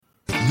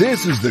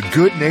This is the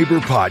Good Neighbor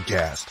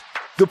Podcast,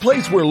 the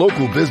place where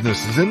local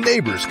businesses and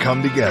neighbors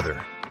come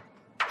together.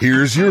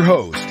 Here's your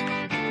host,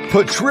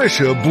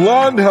 Patricia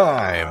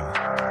Blondheim.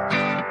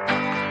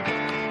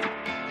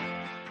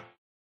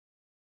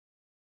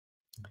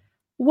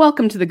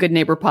 Welcome to the Good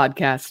Neighbor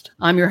Podcast.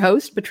 I'm your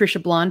host, Patricia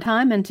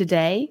Blondheim, and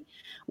today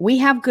we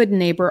have good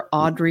neighbor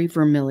Audrey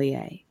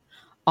Vermilyea.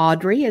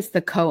 Audrey is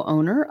the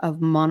co-owner of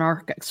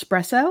Monarch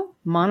Espresso,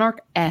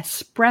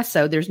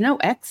 there's no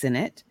X in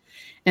it,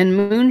 and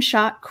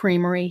Moonshot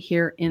Creamery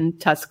here in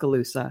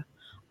Tuscaloosa.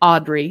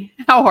 Audrey,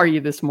 how are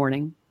you this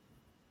morning?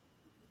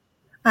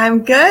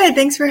 I'm good.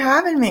 Thanks for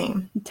having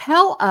me.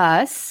 Tell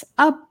us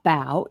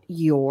about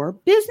your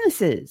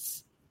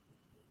businesses.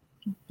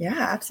 Yeah,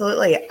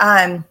 absolutely.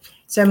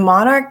 So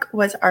Monarch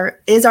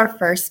is our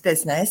first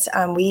business.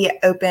 We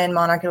opened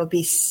Monarch. It'll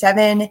be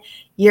 7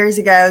 years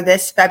ago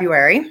this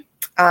February.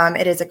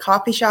 It is a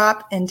coffee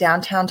shop in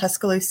downtown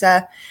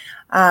Tuscaloosa,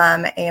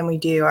 and we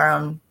do our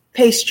own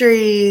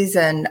pastries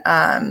and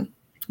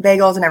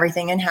bagels and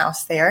everything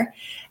in-house there.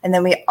 And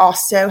then we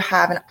also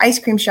have an ice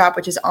cream shop,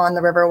 which is on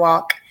the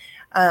Riverwalk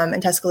in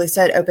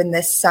Tuscaloosa. It opened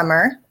this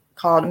summer,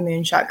 called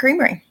Moonshot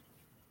Creamery.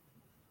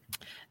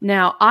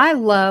 Now, I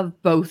love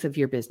both of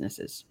your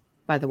businesses,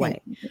 by the way.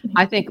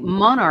 I think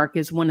Monarch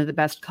is one of the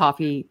best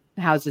coffee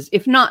houses,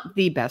 if not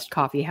the best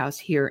coffee house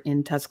here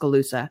in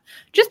Tuscaloosa,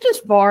 just as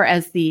far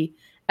as the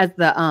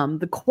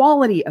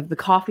quality of the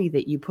coffee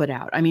that you put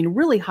out. I mean,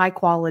 really high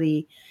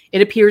quality.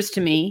 It appears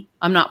to me,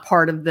 I'm not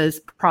part of this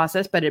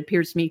process, but it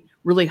appears to me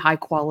really high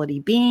quality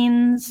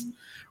beans,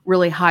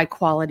 really high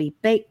quality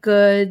baked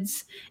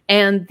goods,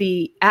 and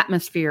the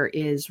atmosphere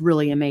is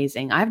really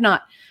amazing. I've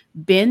not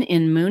been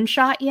in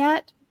Moonshot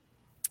yet,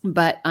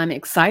 but I'm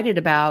excited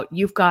about,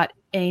 you've got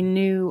a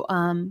new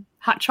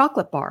hot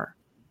chocolate bar.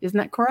 Isn't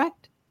that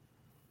correct?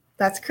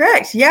 That's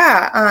correct.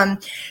 Yeah.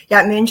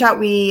 Moonshot,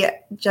 we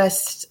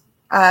just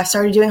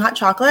started doing hot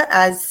chocolate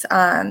as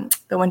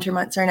the winter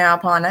months are now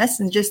upon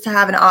us, and just to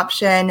have an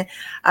option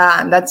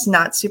that's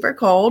not super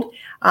cold.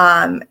 We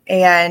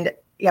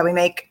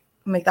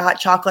make the hot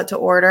chocolate to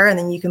order, and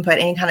then you can put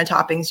any kind of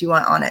toppings you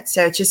want on it.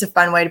 So it's just a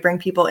fun way to bring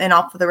people in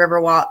off of the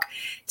Riverwalk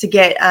to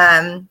get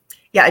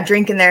a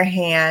drink in their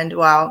hand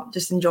while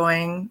just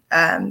enjoying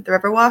the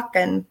Riverwalk,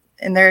 and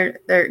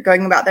they're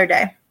going about their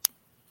day.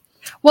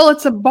 Well,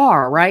 it's a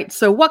bar, right?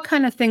 So what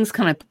kind of things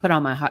can I put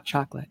on my hot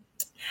chocolate?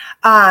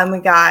 We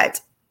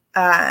got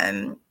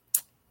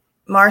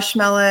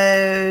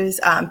marshmallows,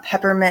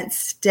 peppermint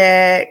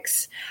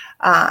sticks,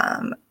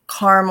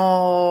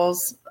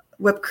 caramels,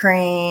 whipped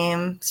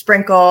cream,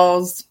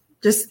 sprinkles,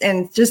 just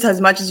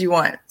as much as you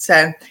want.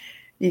 So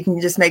you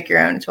can just make your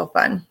own. It's real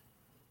fun.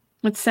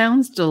 It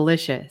sounds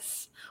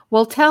delicious.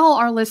 Well, tell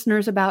our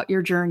listeners about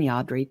your journey,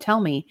 Audrey. Tell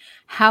me,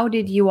 how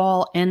did you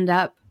all end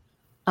up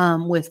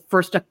with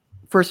first an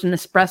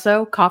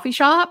espresso coffee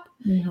shop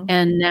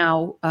and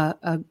now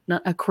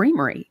a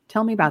creamery?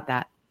 Tell me about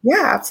that.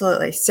 Yeah,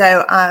 absolutely.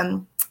 So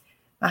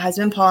my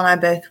husband, Paul, and I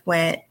both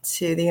went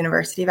to the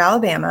University of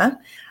Alabama,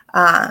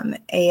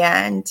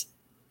 and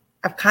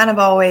I've kind of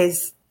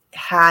always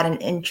had an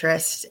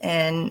interest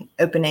in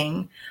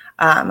opening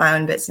my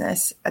own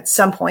business. At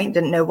some point,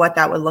 didn't know what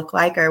that would look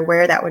like or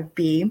where that would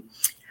be.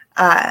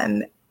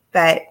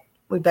 But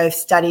we both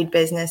studied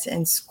business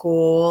in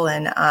school.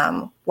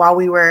 And while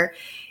we were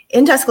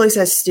in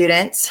Tuscaloosa as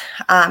students,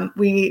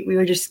 we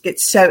would just get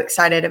so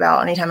excited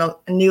about anytime a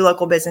new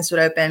local business would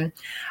open.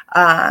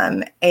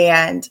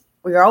 And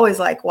we were always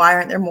like, why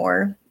aren't there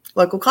more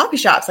local coffee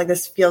shops? Like,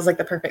 this feels like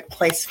the perfect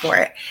place for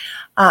it.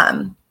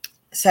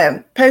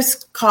 So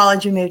post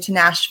college, we moved to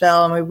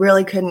Nashville, and we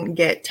really couldn't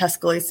get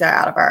Tuscaloosa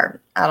out of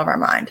our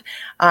mind.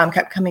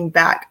 Kept coming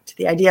back to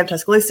the idea of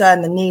Tuscaloosa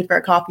and the need for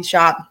a coffee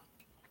shop.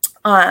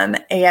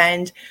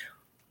 And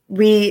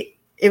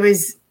it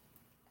was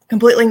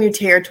completely new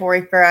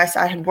territory for us.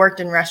 I had worked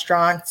in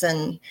restaurants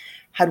and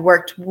had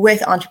worked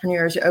with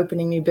entrepreneurs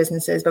opening new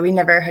businesses, but we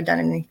never had done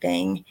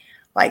anything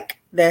like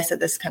this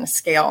at this kind of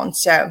scale. And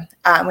so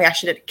we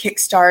actually did a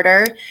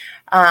Kickstarter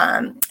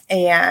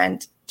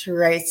and to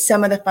raise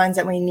some of the funds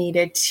that we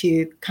needed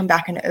to come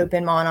back and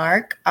open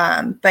Monarch.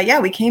 But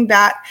yeah, we came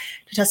back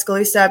to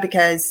Tuscaloosa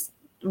because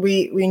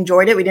we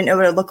enjoyed it. We didn't know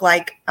what it looked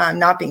like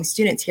not being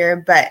students here,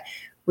 but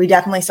we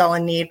definitely saw a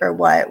need for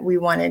what we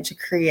wanted to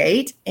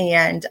create.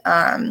 And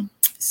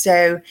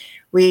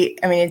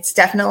it's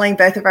definitely,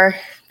 both of our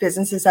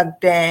businesses have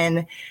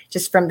been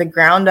just from the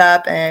ground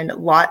up and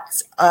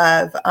lots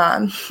of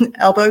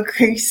elbow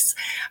grease.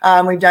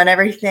 We've done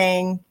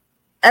everything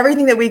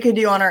that we could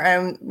do on our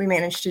own, we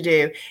managed to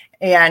do.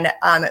 And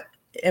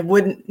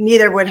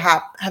neither would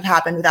have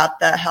happened without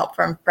the help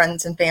from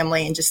friends and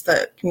family and just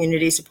the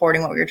community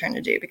supporting what we were trying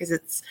to do, because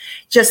it's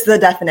just the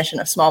definition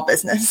of small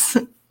business.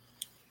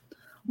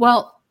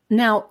 Well,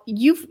 now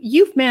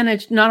you've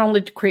managed not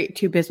only to create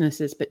two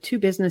businesses, but two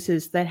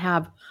businesses that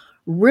have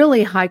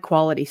really high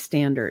quality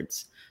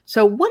standards.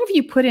 So what have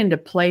you put into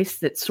place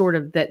that sort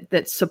of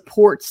that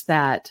supports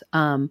that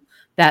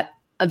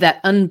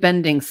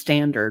unbending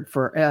standard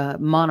for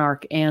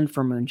Monarch and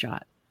for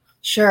Moonshot?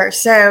 Sure.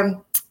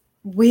 So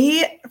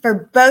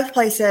For both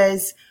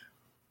places,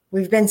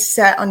 we've been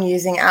set on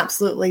using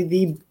absolutely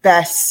the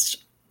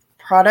best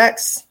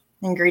products,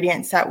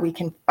 ingredients that we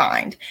can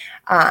find,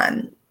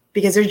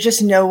 because there's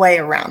just no way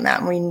around that.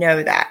 And we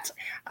know that.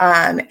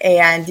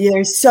 And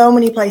there's so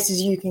many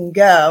places you can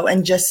go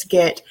and just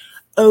get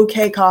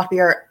okay coffee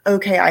or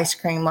okay ice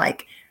cream.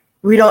 Like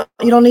you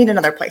don't need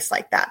another place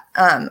like that.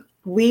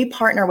 We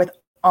partner with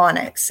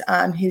Onyx,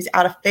 who's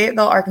out of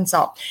Fayetteville,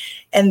 Arkansas,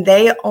 and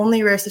they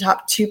only roast the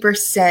top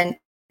 2%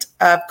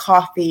 of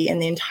coffee in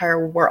the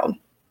entire world.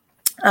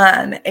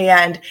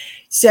 And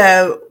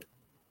so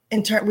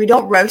we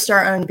don't roast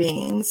our own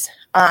beans,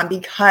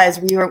 because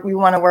we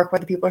want to work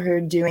with the people who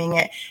are doing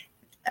it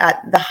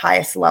at the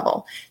highest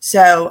level.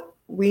 So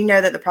we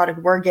know that the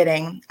product we're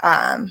getting,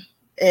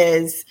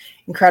 is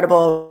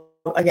incredible.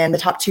 Again, the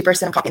top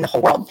 2% of coffee in the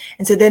whole world.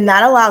 And so then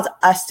that allows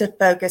us to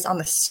focus on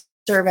the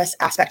service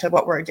aspect of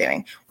what we're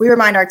doing. We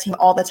remind our team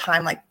all the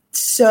time, like,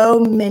 so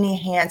many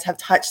hands have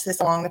touched this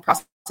along the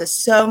process.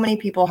 So many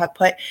people have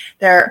put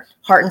their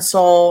heart and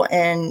soul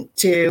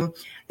into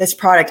this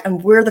product,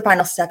 and we're the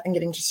final step in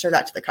getting to serve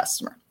that to the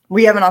customer.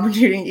 We have an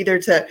opportunity either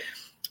to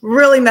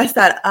really mess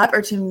that up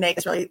or to make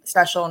it really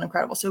special and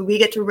incredible. So we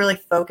get to really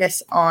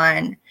focus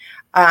on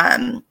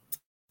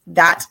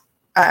that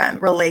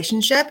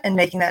relationship and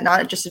making that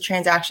not just a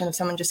transaction of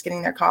someone just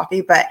getting their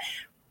coffee, but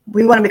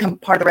we want to become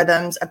part of the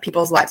rhythms of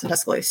people's lives in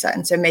Tuscaloosa.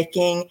 And so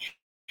making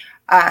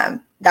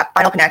that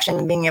final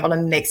connection, being able to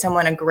make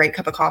someone a great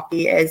cup of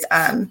coffee is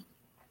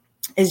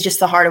just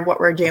the heart of what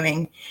we're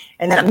doing.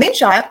 And then at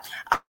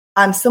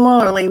Moonshot,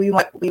 similarly,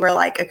 we were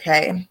like,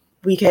 okay,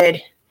 we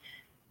could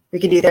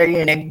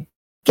either,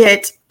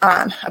 get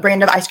a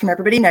brand of ice cream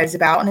everybody knows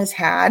about and has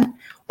had,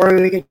 or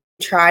we could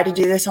try to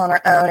do this on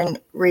our own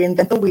and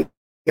reinvent the wheel.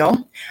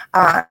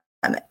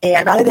 And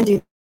rather than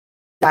do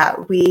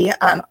that, we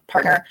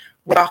partner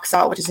with Rock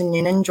Salt, which is in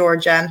Noonan,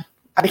 Georgia.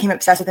 I became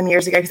obsessed with them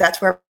years ago because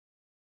that's where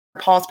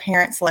Paul's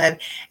parents live.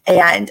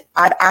 And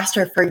I've asked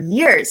her for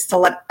years to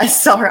let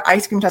us sell her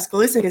ice cream in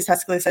Tuscaloosa, because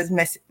Tuscaloosa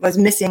was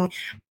missing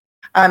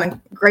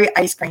great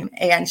ice cream.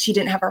 And she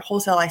didn't have her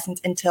wholesale license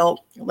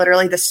until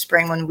literally this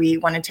spring when we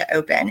wanted to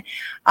open.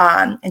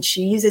 And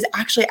she uses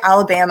actually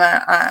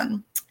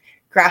Alabama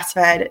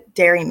grass-fed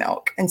dairy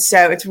milk. And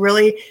so it's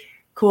really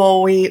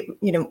cool. We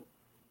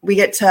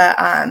get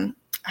to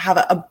have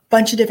a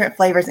bunch of different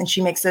flavors, and she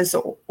makes those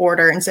to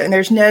order. And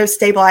there's no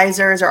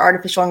stabilizers or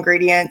artificial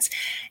ingredients.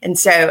 And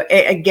so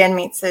it again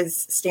meets those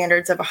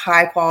standards of a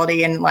high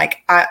quality. And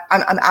like,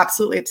 I'm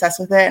absolutely obsessed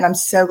with it. And I'm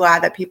so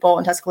glad that people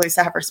in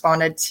Tuscaloosa have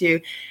responded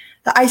to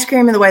the ice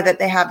cream and the way that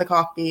they have the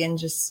coffee and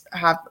just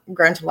have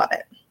grown to love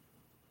it.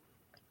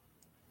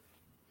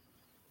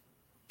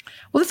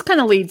 Well, this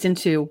kind of leads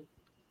into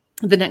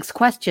the next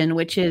question,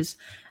 which is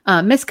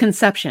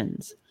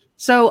misconceptions.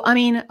 So, I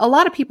mean, a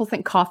lot of people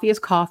think coffee is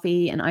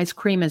coffee and ice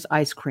cream is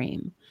ice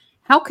cream.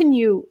 How can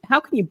you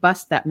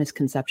bust that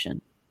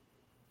misconception?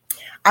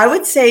 I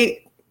would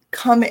say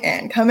come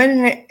in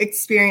and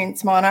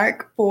experience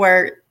Monarch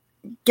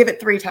give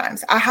it 3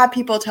 times. I have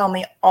people tell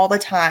me all the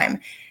time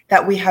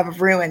that we have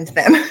ruined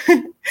them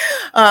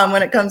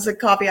when it comes to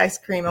coffee, ice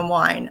cream, and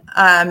wine.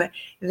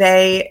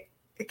 They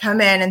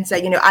come in and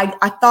say,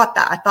 I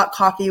thought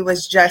coffee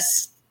was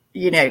just,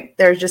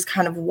 there's just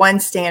kind of one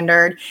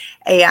standard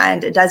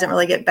and it doesn't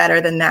really get better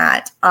than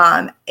that.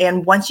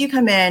 And once you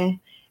come in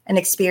and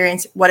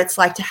experience what it's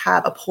like to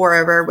have a pour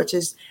over, which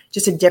is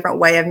just a different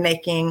way of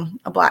making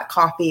a black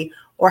coffee,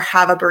 or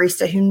have a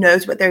barista who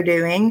knows what they're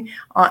doing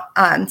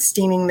on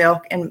steaming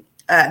milk and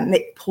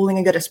pulling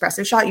a good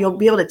espresso shot, you'll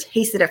be able to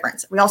taste the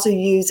difference. We also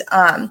use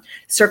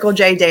Circle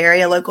J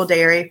Dairy, a local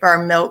dairy, for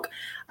our milk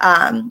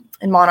and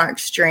Monarch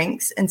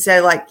drinks. And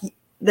so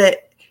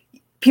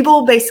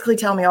people basically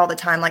tell me all the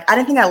time, like, I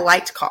didn't think I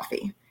liked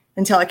coffee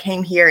until I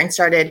came here and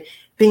started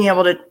being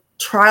able to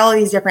try all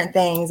these different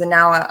things. And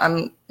now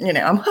I'm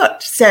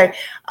hooked. So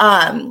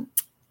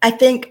I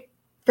think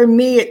for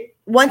me,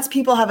 once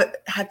people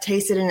have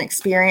tasted and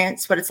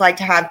experienced what it's like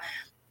to have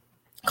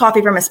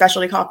coffee from a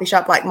specialty coffee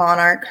shop like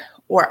Monarch,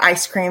 or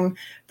ice cream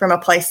from a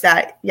place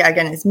that,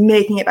 again, is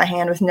making it by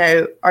hand with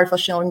no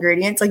artificial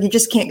ingredients, like, you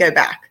just can't go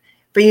back.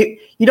 But you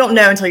don't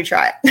know until you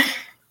try it.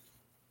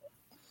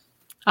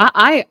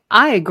 I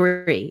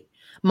agree.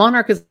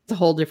 Monarch is a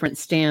whole different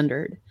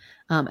standard.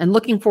 And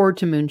looking forward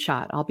to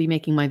Moonshot. I'll be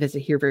making my visit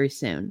here very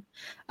soon.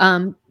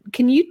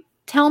 Can you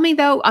tell me,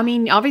 though, I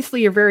mean,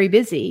 obviously you're very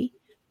busy.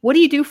 What do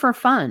you do for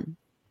fun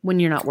when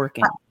you're not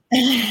working?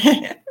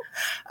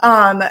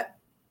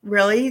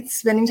 Really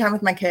spending time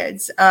with my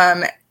kids.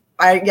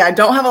 I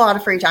don't have a lot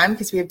of free time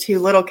because we have 2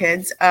 little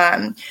kids,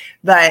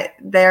 but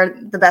they're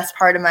the best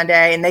part of my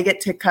day, and they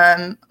get to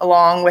come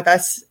along with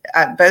us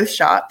at both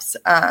shops.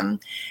 So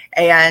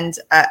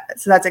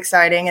that's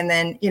exciting. And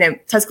then,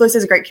 Tuscaloosa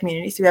is a great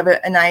community. So we have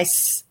a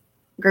nice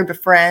group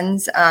of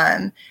friends.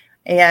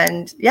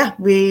 It's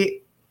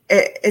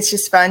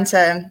just fun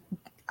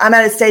I'm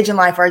at a stage in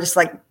life where I just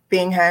like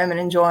being home and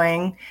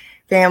enjoying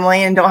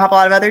family and don't have a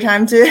lot of other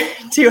time to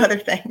do other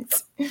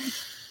things.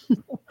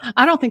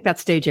 I don't think that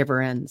stage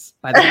ever ends,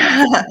 by the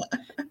way.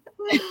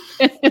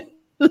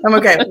 I'm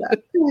okay with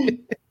that.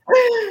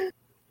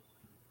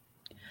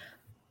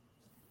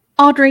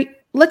 Audrey,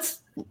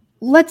 let's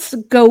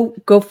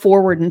go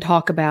forward and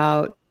talk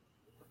about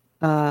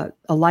a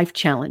life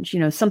challenge,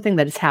 something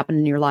that has happened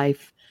in your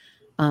life,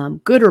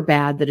 good or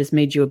bad, that has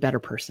made you a better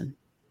person.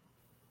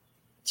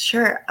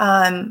 Sure.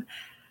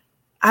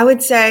 I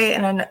would say,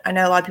 and I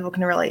know a lot of people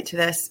can relate to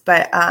this,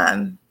 but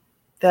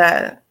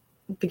the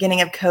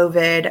beginning of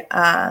COVID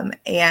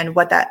and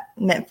what that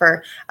meant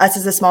for us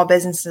as a small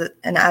business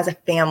and as a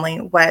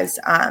family was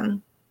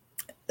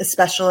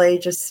especially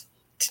just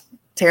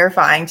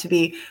terrifying, to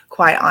be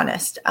quite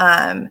honest.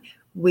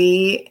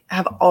 We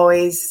have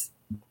always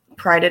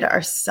prided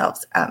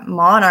ourselves at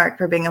Monarch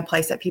for being a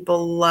place that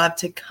people love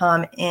to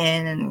come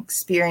in and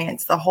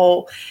experience the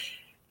whole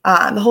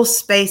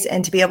space,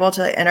 and to be able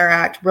to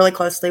interact really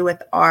closely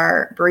with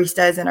our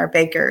baristas and our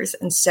bakers.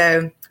 And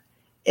so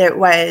it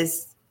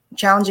was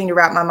challenging to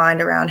wrap my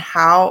mind around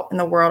how in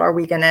the world are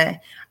we going to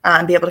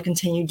be able to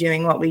continue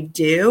doing what we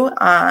do.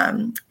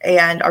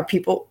 And are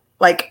people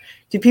are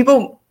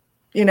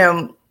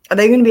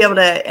they going to be able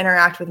to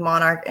interact with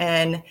Monarch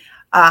in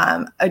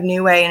a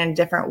new way, in a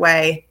different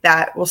way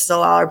that will still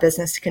allow our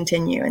business to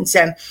continue? And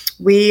so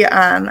we,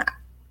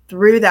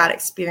 through that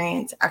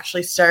experience,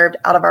 actually served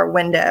out of our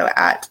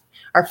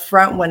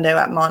front window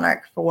at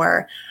Monarch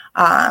for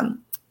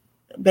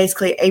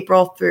basically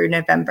April through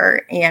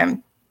November.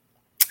 And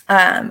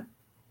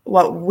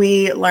what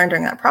we learned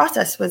during that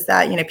process was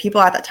that,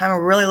 people at that time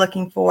were really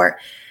looking for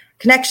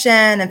connection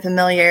and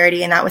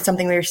familiarity. And that was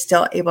something we were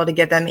still able to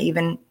give them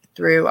even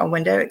through a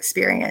window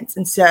experience.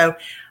 And so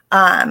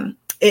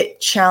it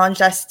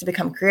challenged us to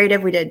become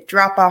creative. We did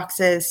drop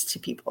boxes to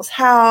people's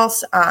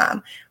house.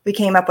 We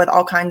came up with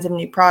all kinds of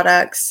new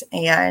products,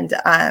 and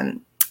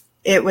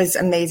it was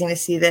amazing to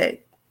see the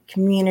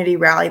community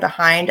rally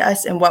behind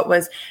us and what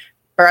was,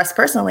 for us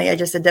personally,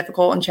 just a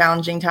difficult and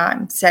challenging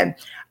time. So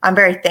I'm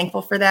very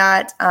thankful for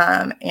that.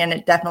 And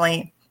it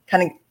definitely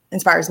kind of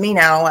inspires me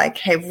now, like,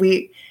 hey, if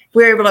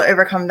we're able to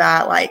overcome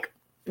that, like,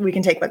 we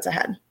can take what's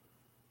ahead.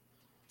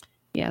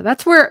 Yeah,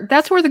 that's where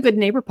the Good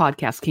Neighbor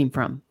podcast came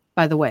from,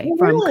 by the way,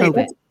 from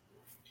COVID.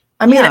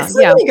 It's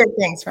really good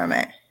things from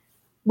it.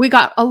 We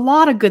got a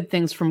lot of good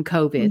things from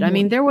COVID. Mm-hmm. I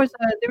mean, there was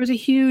a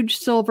huge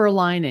silver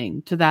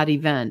lining to that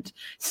event,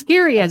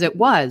 scary as it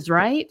was,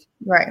 right?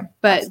 Right.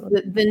 But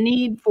the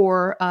need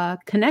for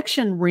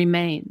connection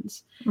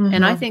remains. Mm-hmm.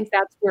 And I think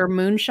that's where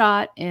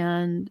Moonshot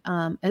and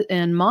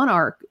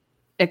Monarch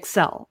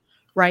excel,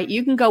 right?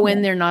 You can go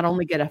in there, not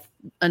only get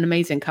an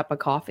amazing cup of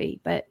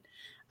coffee, but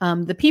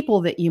the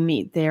people that you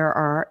meet there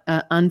are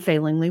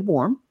unfailingly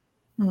warm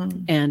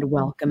and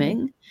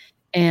welcoming,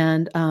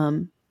 and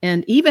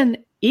even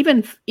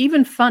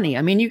funny.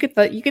 I mean, you get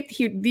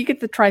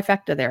the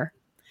trifecta there.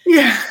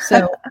 Yeah.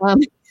 So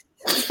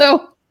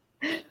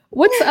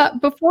what's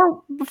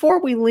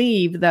before we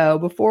leave though,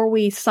 before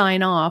we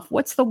sign off,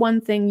 what's the one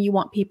thing you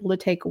want people to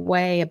take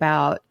away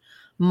about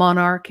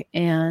Monarch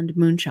and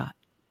Moonshot?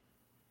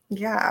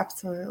 Yeah,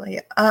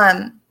 absolutely.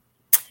 I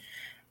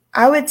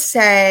would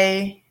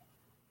say,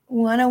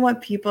 I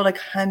want people to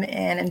come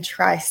in and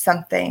try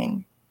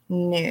something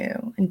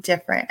new and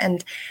different,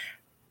 and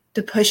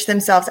to push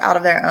themselves out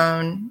of their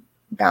own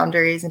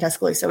boundaries in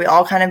Tuscaloosa. We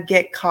all kind of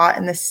get caught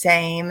in the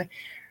same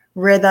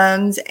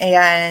rhythms.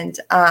 And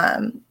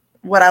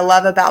what I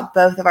love about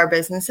both of our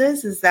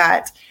businesses is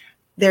that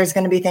there's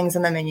going to be things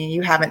on the menu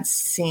you haven't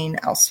seen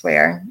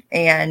elsewhere.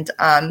 And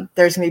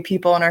there's going to be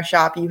people in our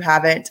shop you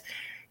haven't,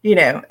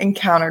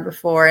 encountered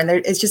before. And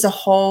it's just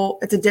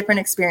it's a different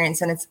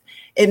experience. And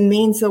it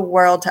means the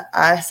world to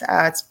us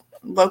as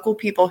local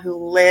people who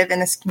live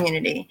in this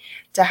community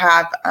to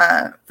have,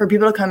 for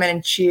people to come in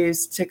and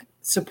choose to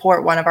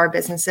support one of our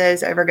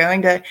businesses over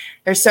going to,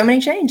 there's so many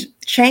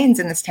chains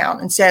in this town.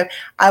 And so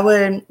I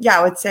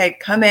would say,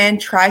 come in,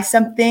 try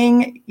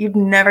something you've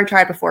never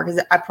tried before. Cause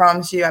I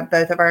promise you at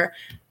both of our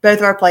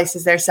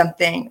places, there's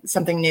something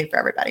new for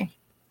everybody.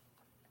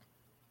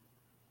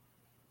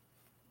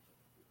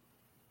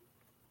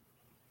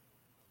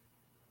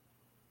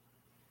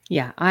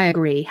 Yeah, I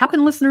agree. How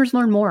can listeners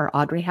learn more,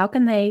 Audrey? How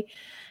can they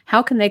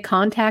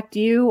contact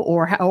you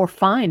or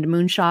find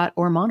Moonshot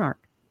or Monarch?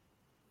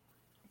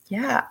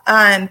 Yeah,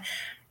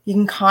 you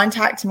can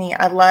contact me.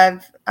 I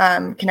love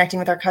connecting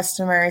with our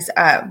customers.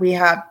 I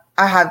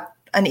have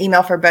an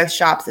email for both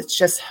shops. It's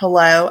just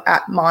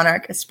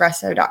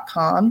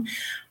hello@monarchespresso.com.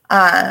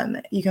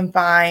 You can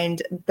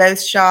find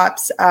both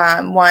shops.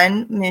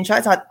 One,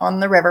 Moonshot's on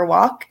the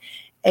Riverwalk,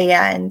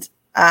 and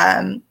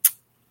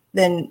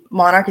then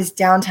Monarch is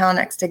downtown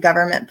next to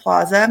Government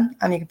Plaza.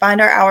 You can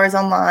find our hours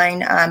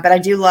online, but I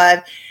do love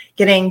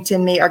getting to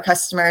meet our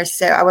customers.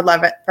 So I would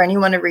love it for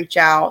anyone to reach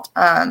out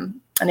at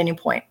any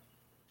point.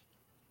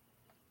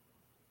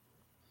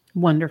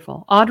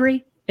 Wonderful.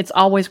 Audrey, it's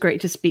always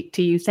great to speak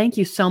to you. Thank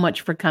you so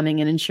much for coming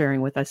in and sharing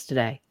with us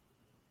today.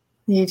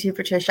 You too,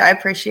 Patricia. I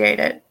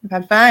appreciate it. I've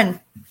had fun.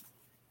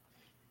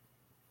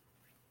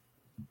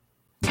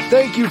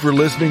 Thank you for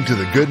listening to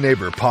the Good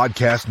Neighbor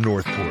Podcast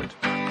Northport.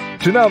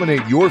 To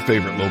nominate your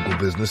favorite local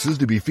businesses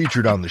to be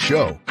featured on the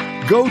show,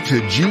 go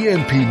to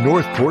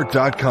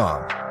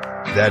gnpnorthport.com.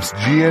 That's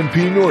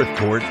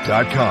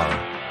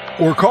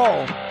gnpnorthport.com. Or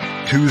call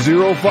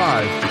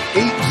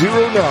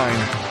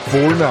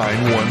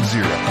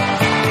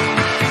 205-809-4910.